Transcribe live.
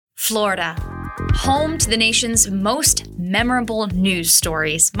Florida, home to the nation's most memorable news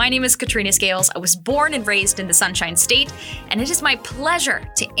stories. My name is Katrina Scales. I was born and raised in the Sunshine State, and it is my pleasure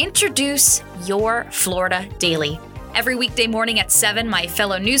to introduce your Florida Daily. Every weekday morning at 7, my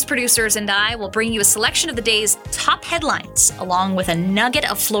fellow news producers and I will bring you a selection of the day's top headlines, along with a nugget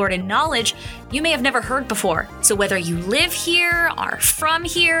of Florida knowledge you may have never heard before. So whether you live here, are from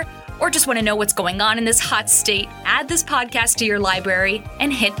here, or just want to know what's going on in this hot state, add this podcast to your library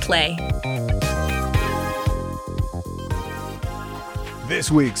and hit play. This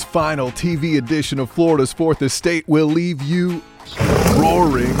week's final TV edition of Florida's Fourth Estate will leave you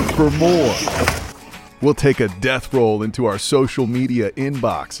roaring for more. We'll take a death roll into our social media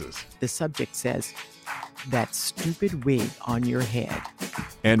inboxes. The subject says, "That stupid wig on your head."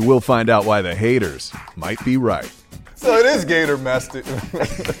 And we'll find out why the haters might be right. So it is gator mesting.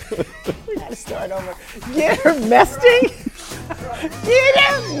 We gotta start over. Gator mesting?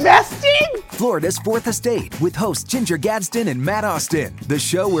 Gator mesting? Florida's Fourth Estate with hosts Ginger Gadsden and Matt Austin, the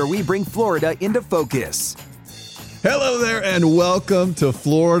show where we bring Florida into focus. Hello there and welcome to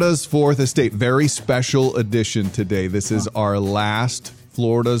Florida's Fourth Estate. Very special edition today. This is our last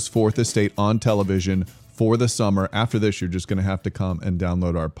Florida's Fourth Estate on television for the summer. After this, you're just going to have to come and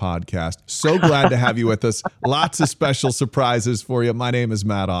download our podcast. So glad to have you with us. Lots of special surprises for you. My name is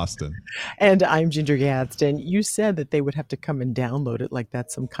Matt Austin. And I'm Ginger Gadsden. You said that they would have to come and download it like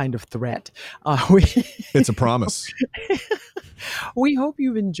that's some kind of threat. It's a promise. We hope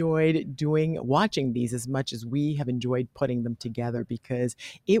you've enjoyed watching these as much as we have enjoyed putting them together, because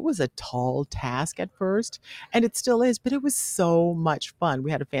it was a tall task at first, and it still is, but it was so much fun. We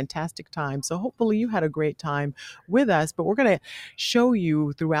had a fantastic time. So hopefully you had a great time with us, but we're going to show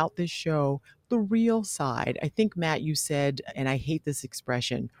you throughout this show the real side. I think, Matt, you said, and I hate this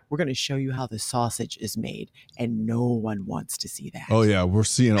expression, we're going to show you how the sausage is made, and no one wants to see that. Oh, yeah. We're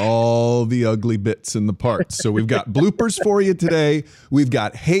seeing all the ugly bits in the parts. So we've got bloopers for you today. We've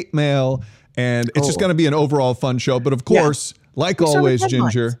got hate mail, and it's just going to be an overall fun show. But of course, like always,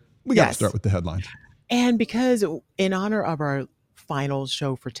 Ginger, we got to start with the headlines. And because in honor of our final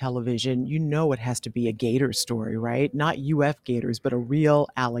show for television, you know it has to be a gator story, right? Not UF gators, but a real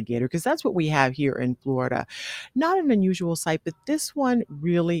alligator, because that's what we have here in Florida. Not an unusual sight, but this one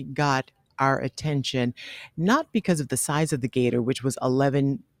really got our attention, not because of the size of the gator, which was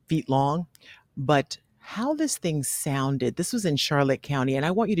 11 feet long, but how this thing sounded. This was in Charlotte County, and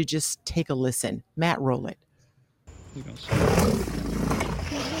I want you to just take a listen. Matt, roll it.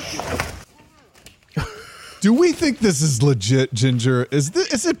 Do we think this is legit, Ginger? Is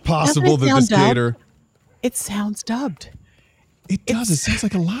it possible that this gator? It sounds dubbed. It does. It sounds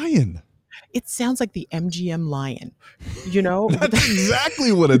like a lion. It sounds like the MGM lion, you know? That's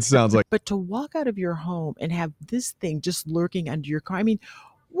exactly what it sounds like. But to walk out of your home and have this thing just lurking under your car, I mean,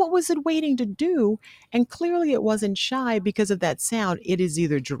 what was it waiting to do? And clearly it wasn't shy because of that sound. It is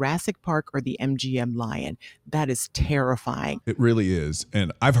either Jurassic Park or the MGM lion. That is terrifying. It really is.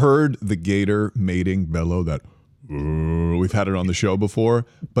 And I've heard the gator mating bellow that, we've had it on the show before,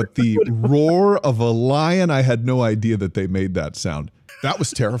 but the roar of a lion, I had no idea that they made that sound. That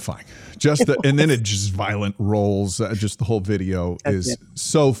was terrifying. And then it just violent rolls. Just the whole video is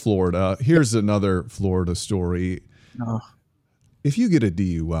so Florida. Here's another Florida story. Oh. If you get a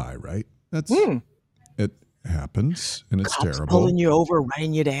DUI, right? It happens, and it's Cops terrible. Pulling you over,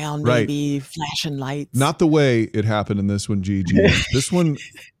 running you down, maybe flashing lights. Not the way it happened in this one, Gigi.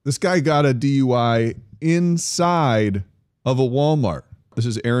 This guy got a DUI inside of a Walmart. This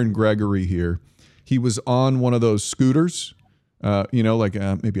is Aaron Gregory here. He was on one of those scooters, maybe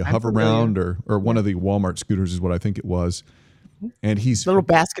a Hoveround or one of the Walmart scooters is what I think it was. And he's little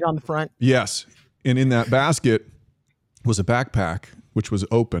basket on the front. Yes, and in that basket was a backpack, which was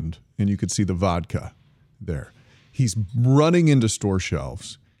opened, and you could see the vodka there. He's running into store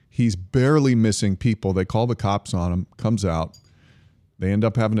shelves. He's barely missing people. They call the cops on him, comes out. They end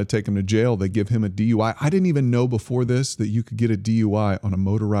up having to take him to jail. They give him a DUI. I didn't even know before this that you could get a DUI on a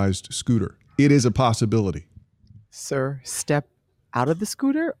motorized scooter. It is a possibility. Sir, step out of the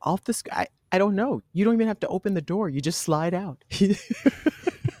scooter, off the scooter. I don't know. You don't even have to open the door. You just slide out.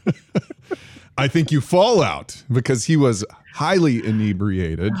 I think you fall out because he was highly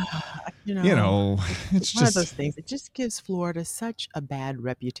inebriated. It's one of those things. It just gives Florida such a bad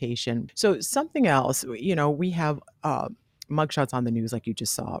reputation. So something else, we have mugshots on the news like you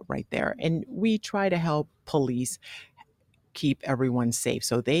just saw right there. And we try to help police keep everyone safe.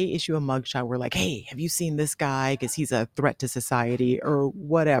 So they issue a mugshot. We're like, hey, have you seen this guy? Because he's a threat to society or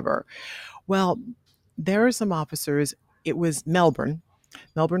whatever. Well, there are some officers. It was Melbourne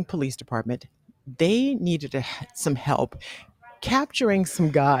Police Department. They needed some help capturing some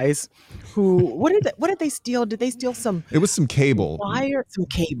guys who what did they steal? Did they steal some It was some cable wire, some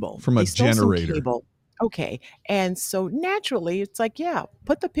cable from a They stole some generator. cable. Okay. And so naturally it's like, yeah,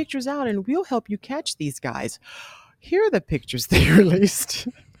 put the pictures out and we'll help you catch these guys. Here are the pictures they released.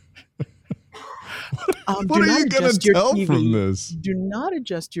 What are you going to tell from this? Do not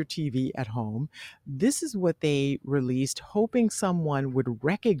adjust your TV at home. This is what they released, hoping someone would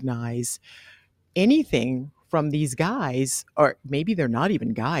recognize anything from these guys, or maybe they're not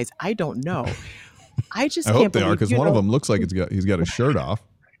even guys. I don't know. I just I can't hope they are, believe, because one of them looks like he's got his shirt off.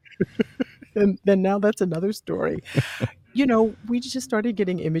 And then now that's another story. We just started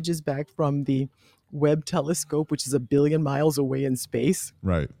getting images back from the Webb telescope, which is 1 billion miles away in space.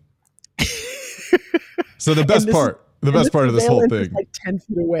 Right. So the best part of this whole thing, is like 10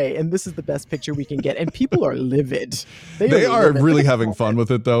 feet away, and this is the best picture we can get. And people are livid. They are really having fun with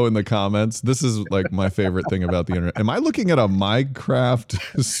it, though, in the comments. This is like my favorite thing about the internet. Am I looking at a Minecraft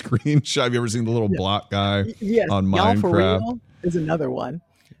screenshot? Have you ever seen the little block guy on Minecraft? Y'all for real is another one.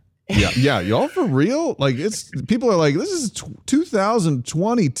 Yeah, y'all for real? Like, people are like, this is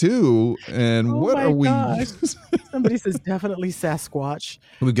 2022, and what are we? Somebody says definitely Sasquatch.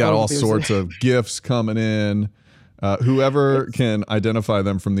 We've got all sorts of gifts coming in. Whoever can identify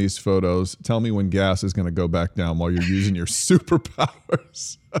them from these photos, tell me when gas is going to go back down while you're using your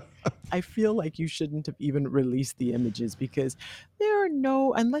superpowers. I feel like you shouldn't have even released the images, because there are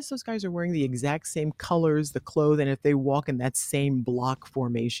unless those guys are wearing the exact same colors, the clothing, and if they walk in that same block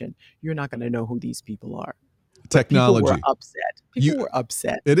formation, you're not going to know who these people are. Technology. People were upset. People were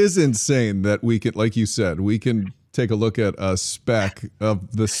upset. It is insane that we can, like you said, we can take a look at a speck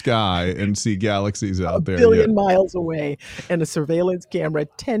of the sky and see galaxies out there. 1 billion miles away, and a surveillance camera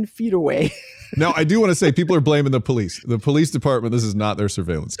 10 feet away. Now, I do want to say people are blaming the police. The police department, this is not their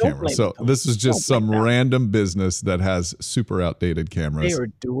surveillance camera. So this is just some random business that has super outdated cameras. They are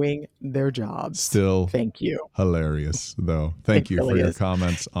doing their jobs. Still, thank you. Hilarious, though. Thank you for your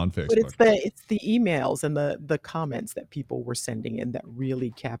comments on Facebook. But it's the emails and the comments that people were sending in that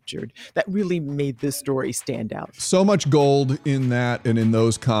really made this story stand out. So much gold in that and in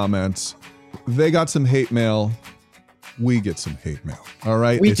those comments. They got some hate mail. We get some hate mail. All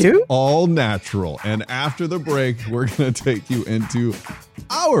right. It's all natural. And after the break, we're going to take you into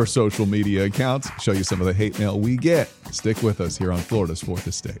our social media accounts, show you some of the hate mail we get. Stick with us here on Florida's Fourth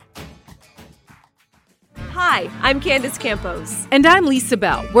Estate. Hi, I'm Candace Campos. And I'm Lisa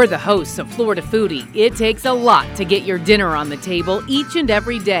Bell. We're the hosts of Florida Foodie. It takes a lot to get your dinner on the table each and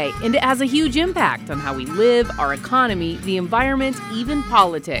every day, and it has a huge impact on how we live, our economy, the environment, even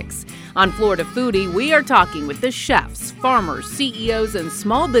politics. On Florida Foodie, we are talking with the chefs, farmers, CEOs, and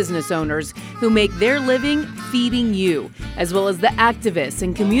small business owners who make their living feeding you, as well as the activists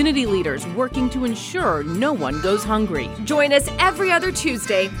and community leaders working to ensure no one goes hungry. Join us every other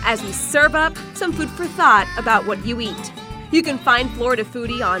Tuesday as we serve up some food for thought about what you eat. You can find Florida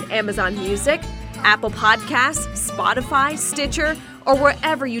Foodie on Amazon Music, Apple Podcasts, Spotify, Stitcher, or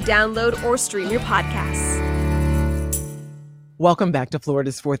wherever you download or stream your podcasts. Welcome back to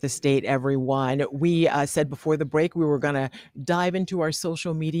Florida's Fourth Estate, everyone. We said before the break we were going to dive into our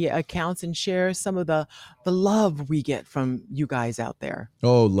social media accounts and share some of the love we get from you guys out there.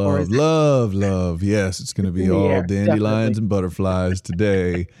 Oh, love. Yes, it's going to be all dandelions and butterflies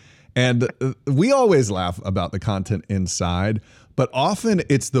today. And we always laugh about the content inside, but often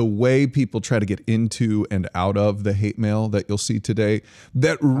it's the way people try to get into and out of the hate mail that you'll see today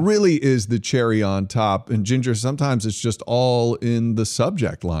that really is the cherry on top. And Ginger, sometimes it's just all in the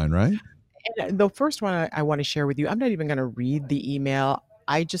subject line, right? And the first one I want to share with you, I'm not even going to read the email.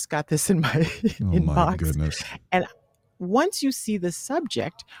 I just got this in my inbox. My goodness. And once you see the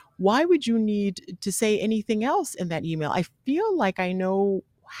subject, why would you need to say anything else in that email? I feel like I know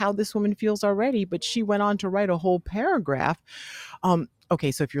how this woman feels already, but she went on to write a whole paragraph.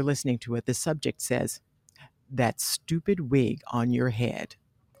 Okay, so if you're listening to it, the subject says, "That stupid wig on your head."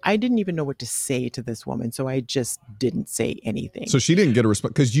 I didn't even know what to say to this woman, so I just didn't say anything. So she didn't get a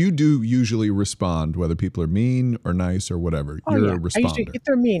response, because you do usually respond, whether people are mean or nice or whatever. You're a responder. If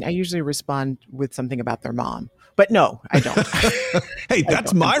they're mean, I usually respond with something about their mom. But no, I don't. Hey,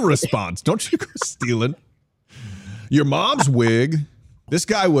 that's my response. Don't you go stealing. Your mom's wig. This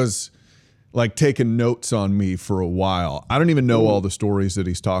guy was like taking notes on me for a while. I don't even know all the stories that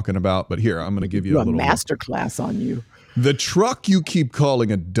he's talking about, but here, I'm going to give you a little master class on you. The truck you keep calling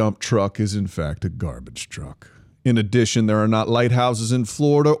a dump truck is in fact a garbage truck. In addition, there are not lighthouses in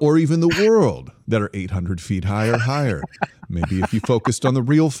Florida or even the world that are 800 feet high or higher. Maybe if you focused on the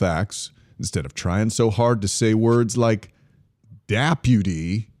real facts, instead of trying so hard to say words like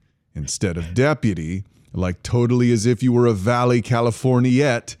deputy instead of deputy, Like totally as if you were a Valley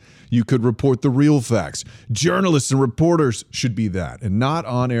Californiette, you could report the real facts. Journalists and reporters should be that and not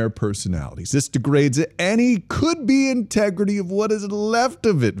on-air personalities. This degrades any could-be integrity of what is left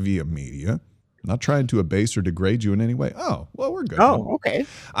of it via media. I'm not trying to abase or degrade you in any way. Oh, well, we're good. Oh, okay.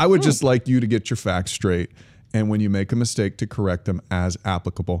 I would just like you to get your facts straight. And when you make a mistake, to correct them as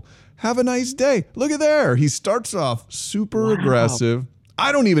applicable. Have a nice day. Look at there. He starts off super aggressive.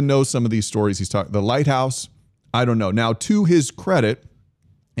 I don't even know some of these stories he's talking. The lighthouse, I don't know. Now, to his credit,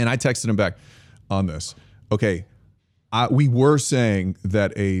 and I texted him back on this. Okay, we were saying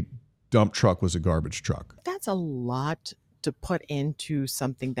that a dump truck was a garbage truck. That's a lot to put into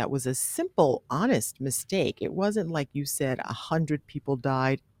something that was a simple, honest mistake. It wasn't like you said 100 people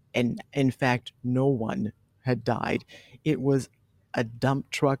died, and in fact, no one had died. It was a dump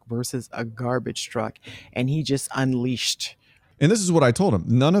truck versus a garbage truck, and he just unleashed. And this is what I told him.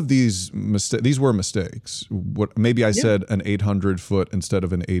 None of these these were mistakes. Maybe I said an 800-foot instead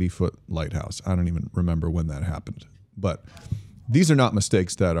of an 80-foot lighthouse. I don't even remember when that happened. But these are not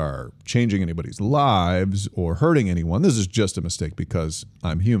mistakes that are changing anybody's lives or hurting anyone. This is just a mistake because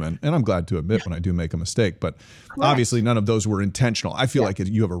I'm human, and I'm glad to admit when I do make a mistake. But obviously, none of those were intentional. I feel like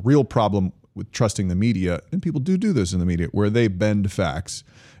you have a real problem with trusting the media, and people do this in the media, where they bend facts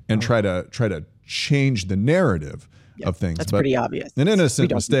and try to change the narrative of things. That's pretty obvious. An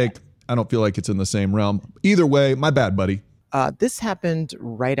innocent mistake, I don't feel like it's in the same realm. Either way, my bad, buddy. This happened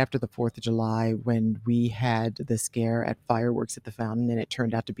right after the 4th of July when we had the scare at fireworks at the fountain, and it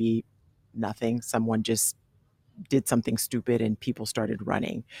turned out to be nothing. Someone just did something stupid and people started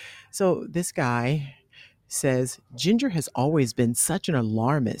running. So this guy says, Ginger has always been such an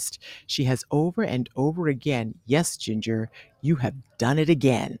alarmist. She has over and over again, yes, Ginger, you have done it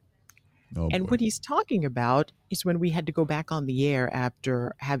again. Oh, and boy. what he's talking about is when we had to go back on the air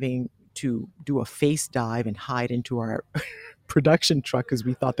after having to do a face dive and hide into our production truck because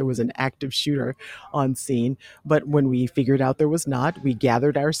we thought there was an active shooter on scene. But when we figured out there was not, we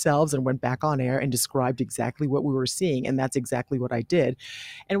gathered ourselves and went back on air and described exactly what we were seeing. And that's exactly what I did.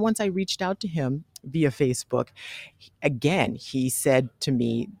 And once I reached out to him via Facebook, again, he said to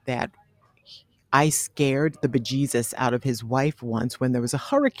me that I scared the bejesus out of his wife once when there was a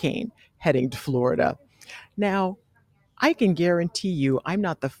hurricane heading to Florida. Now, I can guarantee you I'm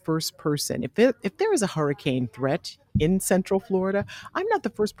not the first person. If there is a hurricane threat in Central Florida, I'm not the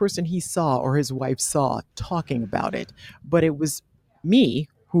first person he saw or his wife saw talking about it. But it was me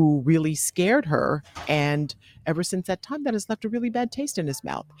who really scared her. And ever since that time, that has left a really bad taste in his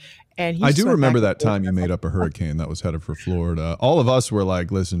mouth. And I do remember that time you made up a hurricane that was headed for Florida. All of us were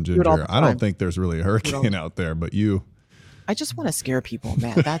like, listen, Ginger, I don't think there's really a hurricane out there, but you. I just want to scare people,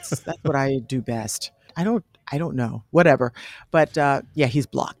 man. That's what I do best. I don't know, whatever. But yeah, he's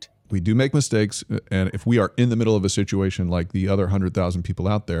blocked. We do make mistakes. And if we are in the middle of a situation like the other 100,000 people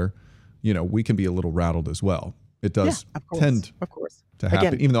out there, we can be a little rattled as well. It does tend to happen,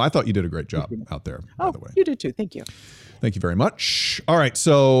 again, even though I thought you did a great job out there, by the way. You did too. Thank you. Thank you very much. All right.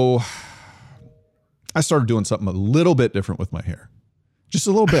 So I started doing something a little bit different with my hair. Just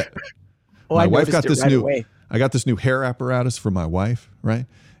a little bit. My wife got this I got this new hair apparatus for my wife, right?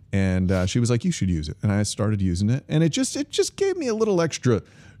 And she was like, you should use it. And I started using it. And it just gave me a little extra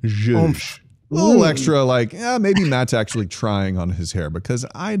zhuzh. A little extra, like, maybe Matt's actually trying on his hair, because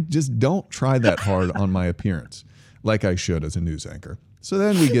I just don't try that hard on my appearance like I should as a news anchor. So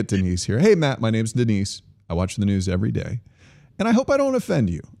then we get Denise here. Hey, Matt, my name's Denise. I watch the news every day. And I hope I don't offend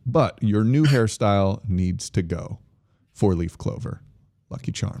you, but your new hairstyle needs to go. 4-leaf clover.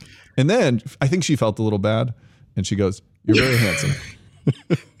 Lucky Charm. And then I think she felt a little bad. And she goes, you're very handsome.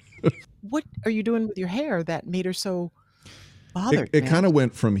 What are you doing with your hair that made her so bothered? It kind of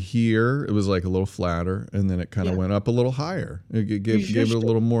went from here. It was like a little flatter, and then it kind of went up a little higher. It gave it a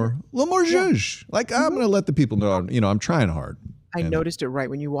little more zhuzh. Like, I'm going to let the people know, I'm trying hard. I noticed it right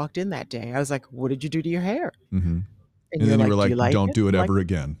when you walked in that day. I was like, what did you do to your hair? Mm-hmm. And then you were like, don't do it ever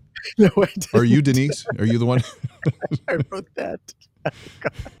again. No, I didn't. Are you Denise? Are you the one? I wrote that.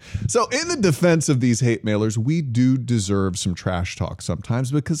 So in the defense of these hate mailers, we do deserve some trash talk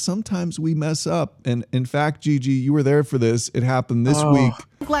sometimes, because sometimes we mess up. And in fact, Gigi, you were there for this. It happened this week.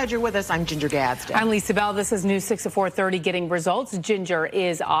 I'm glad you're with us. I'm Ginger Gadsden. I'm Lisa Bell. This is News 6 at 4:30 getting results. Ginger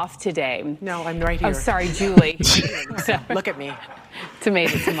is off today. No, I'm right here. Oh, sorry, Julie. Look at me.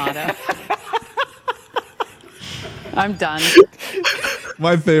 Tomato. I'm done.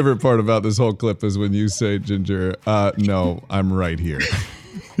 My favorite part about this whole clip is when you say, Ginger, no, I'm right here.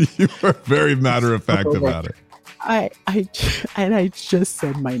 You are very matter of fact about it. I just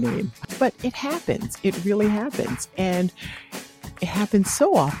said my name, but it happens. It really happens. And it happens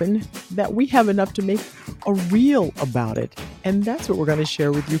so often that we have enough to make a reel about it. And that's what we're going to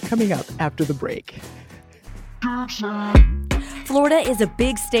share with you coming up after the break. Florida is a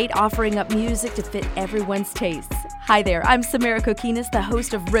big state offering up music to fit everyone's tastes. Hi there, I'm Samara Kokinis, the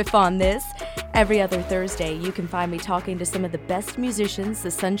host of Riff on This. Every other Thursday, you can find me talking to some of the best musicians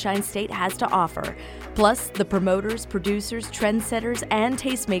the Sunshine State has to offer, plus the promoters, producers, trendsetters, and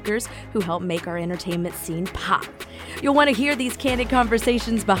tastemakers who help make our entertainment scene pop. You'll want to hear these candid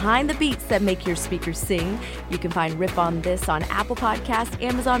conversations behind the beats that make your speakers sing. You can find Riff on This on Apple Podcasts,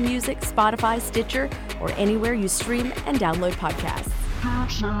 Amazon Music, Spotify, Stitcher, or anywhere you stream and download podcasts.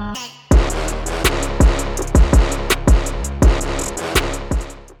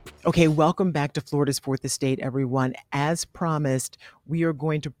 Okay, welcome back to Florida's Fourth Estate, everyone. As promised, we are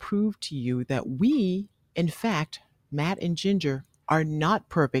going to prove to you that we, in fact, Matt and Ginger, are not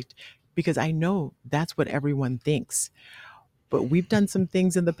perfect, because I know that's what everyone thinks. But we've done some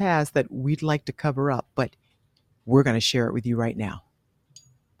things in the past that we'd like to cover up, but we're going to share it with you right now.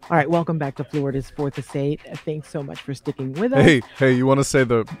 All right, welcome back to Florida's Fourth Estate. Thanks so much for sticking with us. Hey, you want to say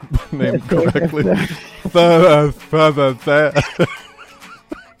the name correctly?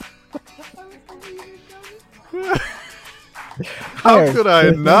 How could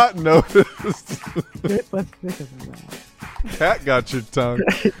I not notice? Cat got your tongue.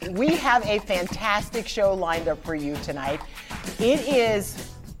 We have a fantastic show lined up for you tonight. It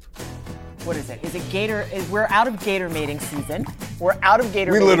is, what is it? We're out of gator mating season. We're out of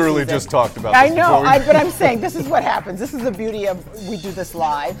gator mating season. We literally just talked about this. I know, but I'm saying this is what happens. This is the beauty of we do this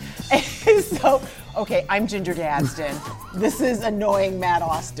live. So, okay, I'm Ginger Gadsden. This is annoying Matt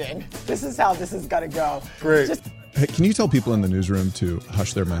Austin. This is how this is gonna go. Great. Hey, can you tell people in the newsroom to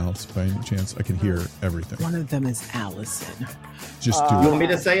hush their mouths by any chance? I can hear everything. One of them is Allison. Just do it. You want me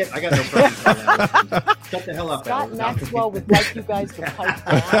to say it? I got no problem. Shut the hell up, Scott Allison. Maxwell would like you guys to pipe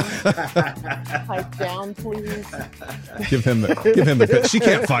down. Pipe down, please. Give him the. She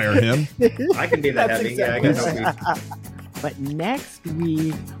can't fire him. I can be the heavy. Exactly. Yeah, I got no beef. But next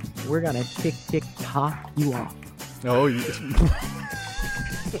week, we're going to tick-tock you off. Oh, yeah.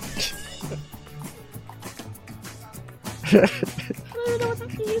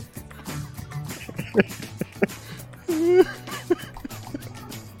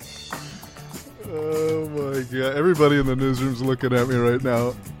 Oh my God. Everybody in the newsroom's looking at me right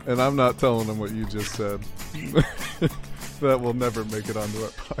now, and I'm not telling them what you just said. That will never make it onto our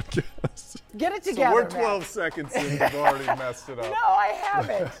podcast. Get it together, So we're 12 Matt. seconds in. You've already messed it up. No, I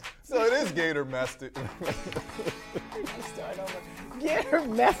haven't. So it is gator messed it. Start over. Gator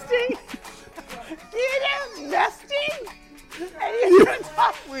mesting? Gator mesting?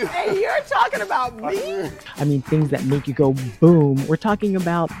 Hey, you're talking about me? I mean, things that make you go boom. We're talking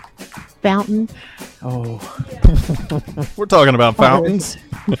about fountain. Oh. We're talking about fountains.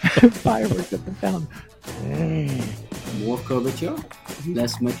 Fireworks at the fountain. More curvature,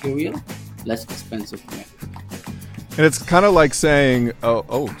 less material, less expensive. And it's kind of like saying,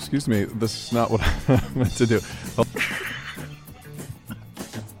 oh, excuse me, this is not what I meant to do. Oh.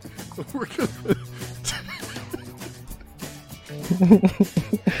 We're gonna...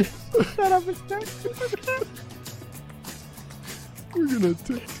 Shut up and start. We're gonna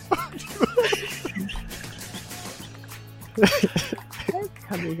TikTok. I'm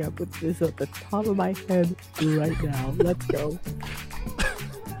coming up with this at the top of my head right now. Let's go.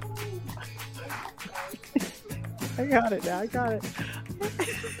 I got it now. I got it.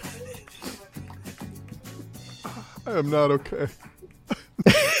 I am not okay.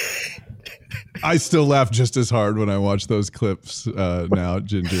 I still laugh just as hard when I watch those clips now,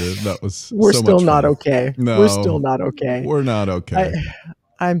 Ginger. That was We're so still much not fun. okay. No, we're still not okay. We're not okay.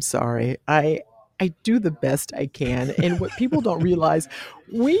 I'm sorry. I do the best I can. And what people don't realize,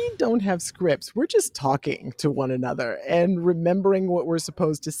 we don't have scripts. We're just talking to one another and remembering what we're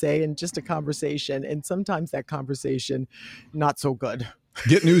supposed to say in just a conversation. And sometimes that conversation, not so good.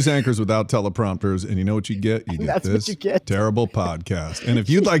 Get news anchors without teleprompters, and you know what you get? You get That's this what you get. terrible podcast. And if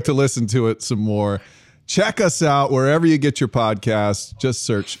you'd like to listen to it some more, check us out wherever you get your podcasts. Just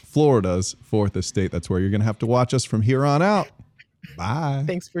search Florida's Fourth Estate. That's where you're going to have to watch us from here on out. Bye.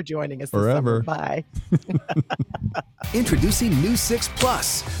 Thanks for joining us Forever. this summer. Bye. Introducing News 6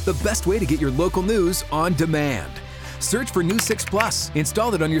 Plus, the best way to get your local news on demand. Search for News 6 Plus,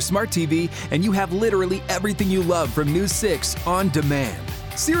 install it on your smart TV, and you have literally everything you love from News 6 on demand.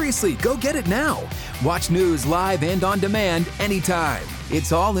 Seriously, go get it now. Watch news live and on demand anytime.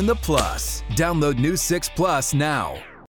 It's all in the Plus. Download News 6 Plus now.